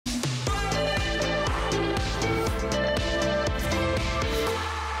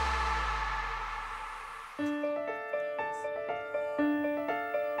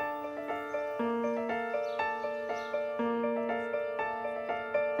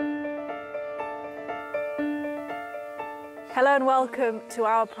Hello and welcome to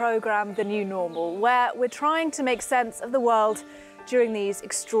our programme, The New Normal, where we're trying to make sense of the world during these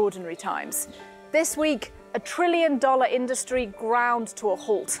extraordinary times. This week, a $1 trillion industry ground to a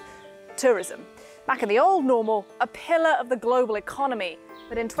halt. Tourism. Back in the old normal, a pillar of the global economy.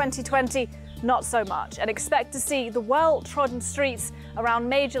 But in 2020, not so much. And expect to see the well-trodden streets around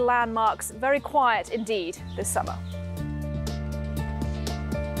major landmarks very quiet indeed this summer.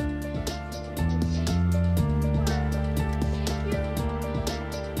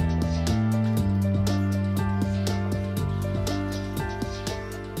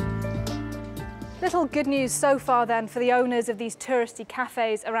 Little good news so far then for the owners of these touristy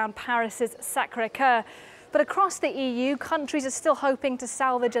cafes around Paris's Sacré-Cœur. But across the EU, countries are still hoping to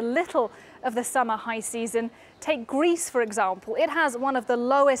salvage a little of the summer high season. Take Greece, for example. It has one of the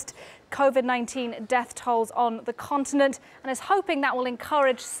lowest COVID-19 death tolls on the continent and is hoping that will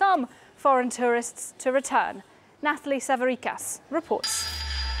encourage some foreign tourists to return. Natalie Savarikas reports.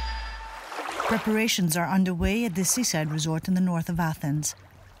 Preparations are underway at the seaside resort in the north of Athens.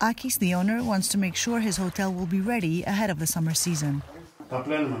 Akis, the owner, wants to make sure his hotel will be ready ahead of the summer season.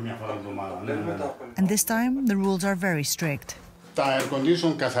 And this time, the rules are very strict. Τα air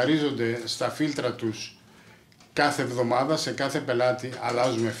condition καθαρίζονται στα φίλτρα τους κάθε εβδομάδα, σε κάθε πελάτη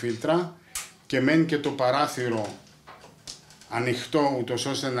αλλάζουμε φίλτρα και μένει και το παράθυρο ανοιχτό ούτως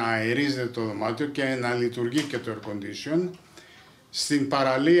ώστε να αερίζεται το δωμάτιο και να λειτουργεί και το air condition. Στην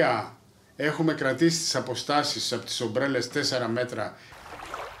παραλία έχουμε κρατήσει τις αποστάσεις από τις ομπρέλες 4 μέτρα.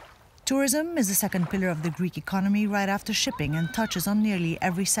 Tourism is the second pillar of the Greek economy right after shipping and touches on nearly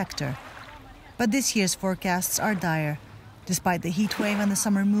every sector. But this year's forecasts are dire. Despite the heat wave and the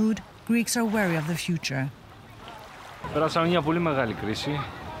summer mood, Greeks are wary of the future. Περάσαμε μια πολύ μεγάλη κρίση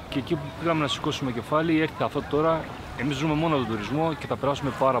και εκεί που πήγαμε να σηκώσουμε κεφάλι έρχεται αυτό τώρα. Εμείς ζούμε μόνο τον τουρισμό και θα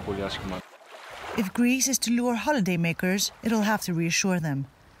περάσουμε πάρα πολύ άσχημα. If Greece is to lure holidaymakers, it'll have to reassure them.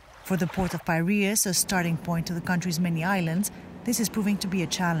 For the port of Piraeus, a starting point to the country's many islands, this is proving to be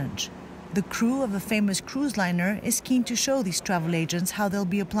a challenge. The crew of a famous cruise liner is keen to show these travel agents how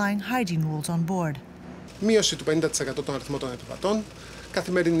they'll be applying hygiene rules on board. Μείωση του 50% των αριθμών των επιβατών,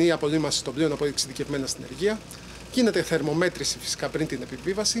 καθημερινή απολύμαση των πλοίων από εξειδικευμένα συνεργεία, γίνεται θερμομέτρηση φυσικά πριν την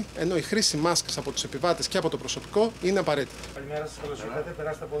επιβίβαση, ενώ η χρήση μάσκας από τους επιβάτες και από το προσωπικό είναι απαραίτητη. Καλημέρα σας, καλώς ήρθατε.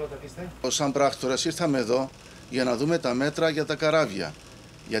 Περάστε από εδώ, καθίστε. Σαν πράκτορας ήρθαμε εδώ για να δούμε τα μέτρα για τα καράβια,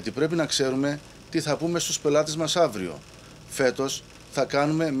 γιατί πρέπει να ξέρουμε τι θα πούμε στους πελάτες μας αύριο. Φέτος θα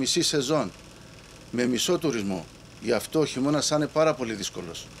κάνουμε μισή σεζόν, με μισό τουρισμό. Γι' αυτό ο χειμώνας θα είναι πάρα πολύ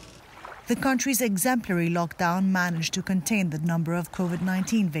δύσκολος. The country's exemplary lockdown managed to contain the number of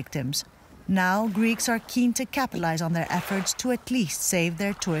COVID-19 victims. Now, Greeks are keen to capitalize on their efforts to at least save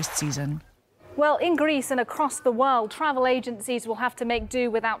their tourist season. Well, in Greece and across the world, travel agencies will have to make do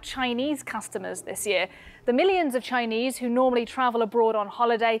without Chinese customers this year. The millions of Chinese who normally travel abroad on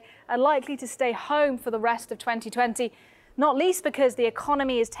holiday are likely to stay home for the rest of 2020, not least because the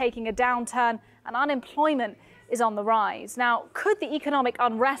economy is taking a downturn and unemployment is on the rise. Now, could the economic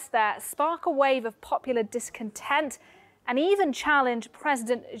unrest there spark a wave of popular discontent and even challenge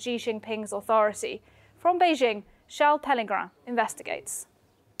President Xi Jinping's authority? From Beijing, Charles Pellegrin investigates.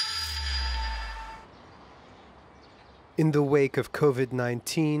 In the wake of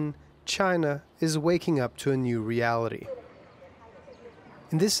COVID-19, China is waking up to a new reality.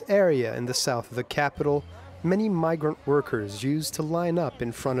 In this area in the south of the capital, many migrant workers used to line up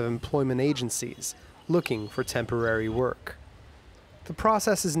in front of employment agencies looking for temporary work. The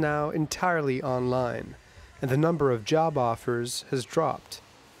process is now entirely online, and the number of job offers has dropped.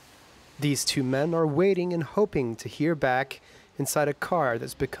 These two men are waiting and hoping to hear back inside a car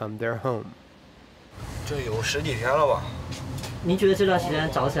that's become their home. 这有10几天了吧？您觉得这段时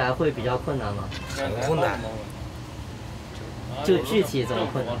间找起来会比较困难吗？很困难。就具体怎么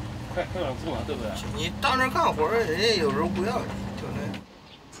困难？你到那儿干活，人家有时候不要你，就那。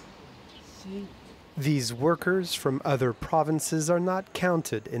These workers from other provinces are not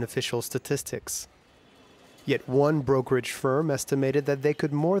counted in official statistics. Yet one brokerage firm estimated that they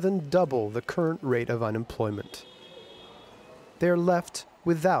could more than double the current rate of unemployment. They are left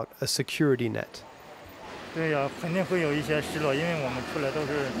without a security net. 对呀，肯定会有一些失落，因为我们出来都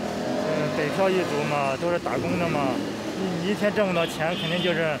是，北漂一族嘛，都是打工的嘛。你一天挣不到钱，肯定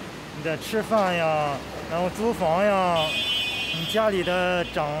就是你得吃饭呀，然后租房呀，你家里的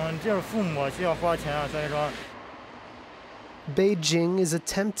就是父母需要花钱啊，所以说。Beijing is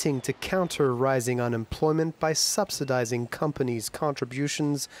attempting to counter rising unemployment by subsidizing companies'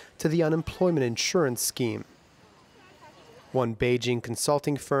 contributions to the unemployment insurance scheme. One Beijing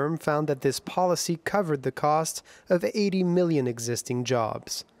consulting firm found that this policy covered the cost of 80 million existing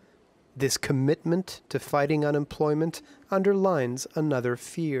jobs. This commitment to fighting unemployment underlines another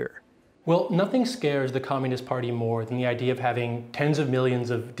fear. Well, nothing scares the Communist Party more than the idea of having tens of millions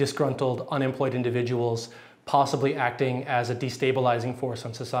of disgruntled, unemployed individuals possibly acting as a destabilizing force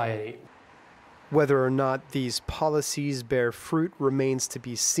on society. Whether or not these policies bear fruit remains to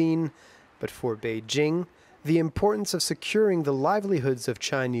be seen, but for Beijing, the importance of securing the livelihoods of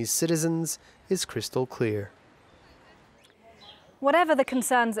Chinese citizens is crystal clear. Whatever the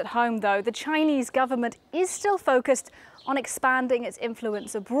concerns at home, though, the Chinese government is still focused on expanding its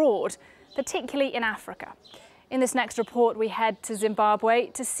influence abroad, particularly in Africa. In this next report, we head to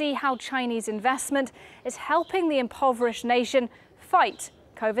Zimbabwe to see how Chinese investment is helping the impoverished nation fight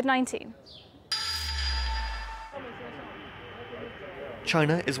COVID-19.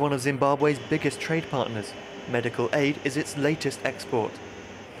 China is one of Zimbabwe's biggest trade partners. Medical aid is its latest export.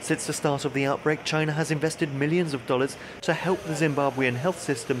 Since the start of the outbreak, China has invested millions of dollars to help the Zimbabwean health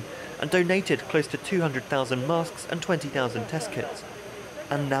system and donated close to 200,000 masks and 20,000 test kits.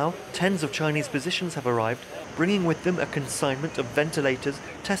 And now, tens of Chinese physicians have arrived, bringing with them a consignment of ventilators,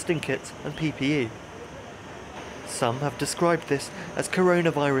 testing kits and PPE. Some have described this as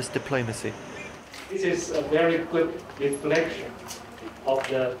coronavirus diplomacy. This is a very good reflection of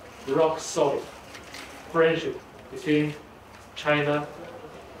the rock-solid friendship between China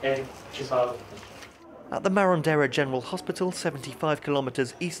and Zimbabwe. At the Marondera General Hospital, 75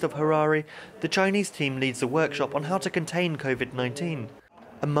 kilometers east of Harare, the Chinese team leads a workshop on how to contain COVID-19.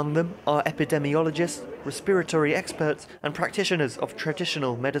 Among them are epidemiologists, respiratory experts and practitioners of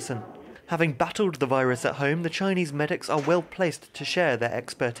traditional medicine. Having battled the virus at home, the Chinese medics are well placed to share their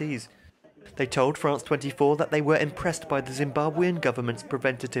expertise. They told France 24 that they were impressed by the Zimbabwean government's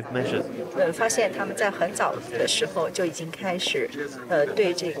preventative measures. 发现他们在很早的时候就已经开始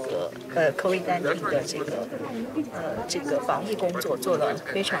对这个COVID-19 的这个防疫工作做了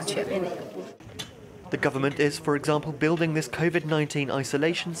非常全面的一个部分。 The government is, for example, building this COVID-19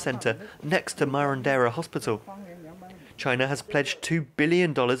 isolation centre next to Marondera Hospital. China has pledged $2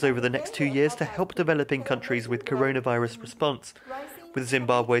 billion over the next 2 years to help developing countries with coronavirus response. With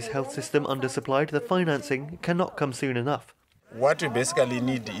Zimbabwe's health system undersupplied, the financing cannot come soon enough. What we basically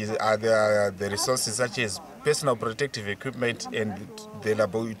need are the resources such as personal protective equipment and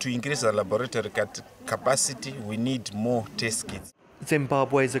to increase the laboratory capacity. We need more test kits.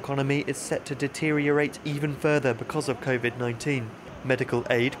 Zimbabwe's economy is set to deteriorate even further because of COVID-19. Medical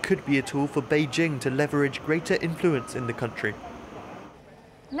aid could be a tool for Beijing to leverage greater influence in the country.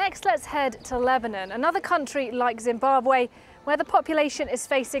 Next, let's head to Lebanon, another country like Zimbabwe, where the population is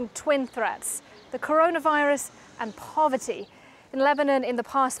facing twin threats: the coronavirus and poverty. In Lebanon, in the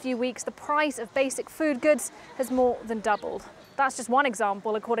past few weeks, the price of basic food goods has more than doubled. That's just one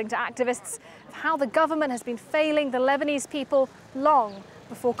example, according to activists, of how the government has been failing the Lebanese people long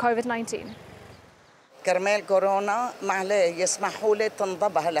before COVID-19. كرمال كورونا ما عليه يسمحوا لي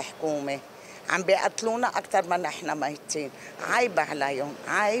تنضب هالحكومة عم بيقتلونا أكثر من إحنا ميتين عيب عليهم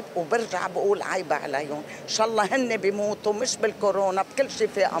عيب وبرجع بقول عيب عليهم إن شاء الله هن بيموتوا مش بالكورونا بكل شيء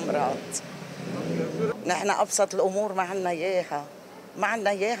في أمراض نحن أبسط الأمور ما عنا إياها ما عنا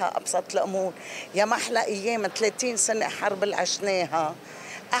إياها أبسط الأمور يا محلى أيام 30 سنة حرب اللي عشناها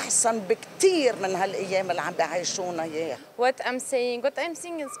أحسن بكتير من هالأيام اللي عم بيعيشونا إياها. What I'm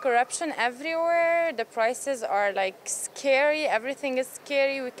seeing is corruption everywhere. The prices are like scary. Everything is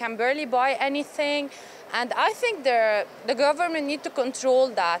scary. We can barely buy anything. And I think the government need to control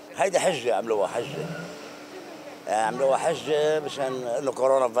that. هيدا حجة عملوها حجة. عملوها حجة مشان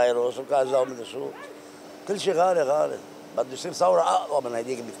الكورونا فيروس وكذا ومدري شو. كل شيء غالي غالي. بده يصير ثورة أقوى من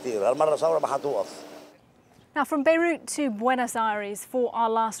هديك بكتير. هالمرة ثورة ما حتوقف. Now, from Beirut to Buenos Aires for our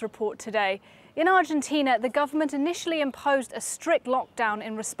last report today. In Argentina, the government initially imposed a strict lockdown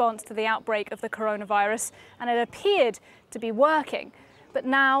in response to the outbreak of the coronavirus, and it appeared to be working. But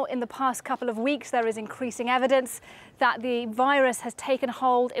now, in the past couple of weeks, there is increasing evidence that the virus has taken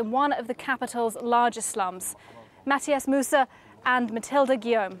hold in one of the capital's largest slums. Matias Musa and Matilda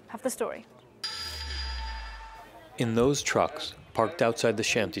Guillaume have the story. In those trucks, parked outside the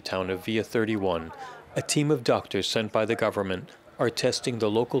shantytown of Via 31, a team of doctors sent by the government are testing the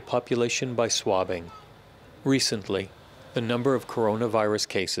local population by swabbing. Recently, the number of coronavirus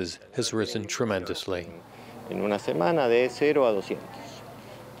cases has risen tremendously. In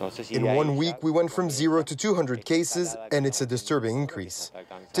 1 week, we went from 0 to 200 cases, and it's a disturbing increase.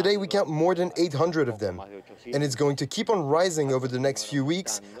 Today, we count more than 800 of them, and it's going to keep on rising over the next few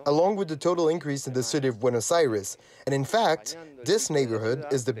weeks, along with the total increase in the city of Buenos Aires. And in fact, this neighborhood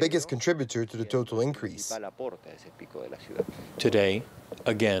is the biggest contributor to the total increase. Today,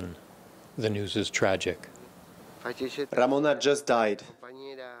 again, the news is tragic. Ramona just died.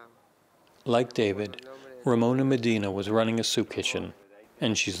 Like David, Ramona Medina was running a soup kitchen,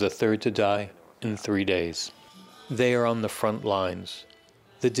 and she's the third to die in 3 days. They are on the front lines.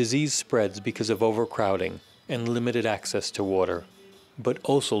 The disease spreads because of overcrowding and limited access to water, but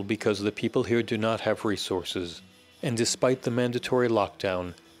also because the people here do not have resources, and despite the mandatory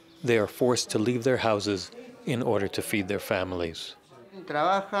lockdown, they are forced to leave their houses in order to feed their families.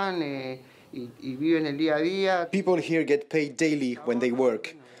 People here get paid daily when they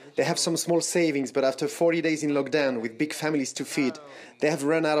work. They have some small savings, but after 40 days in lockdown with big families to feed, they have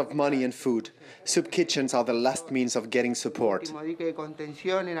run out of money and food. Soup kitchens are the last means of getting support.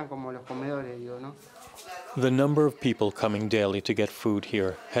 The number of people coming daily to get food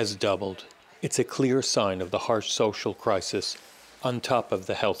here has doubled. It's a clear sign of the harsh social crisis on top of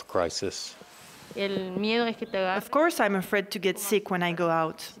the health crisis. Of course, I'm afraid to get sick when I go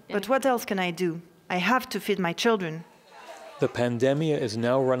out. But what else can I do? I have to feed my children. The pandemia is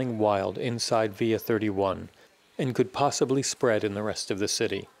now running wild inside Via 31 and could possibly spread in the rest of the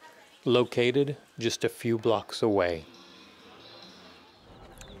city, located just a few blocks away.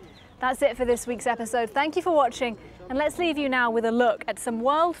 That's it for this week's episode. Thank you for watching, and let's leave you now with a look at some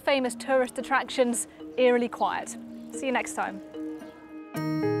world-famous tourist attractions eerily quiet. See you next time.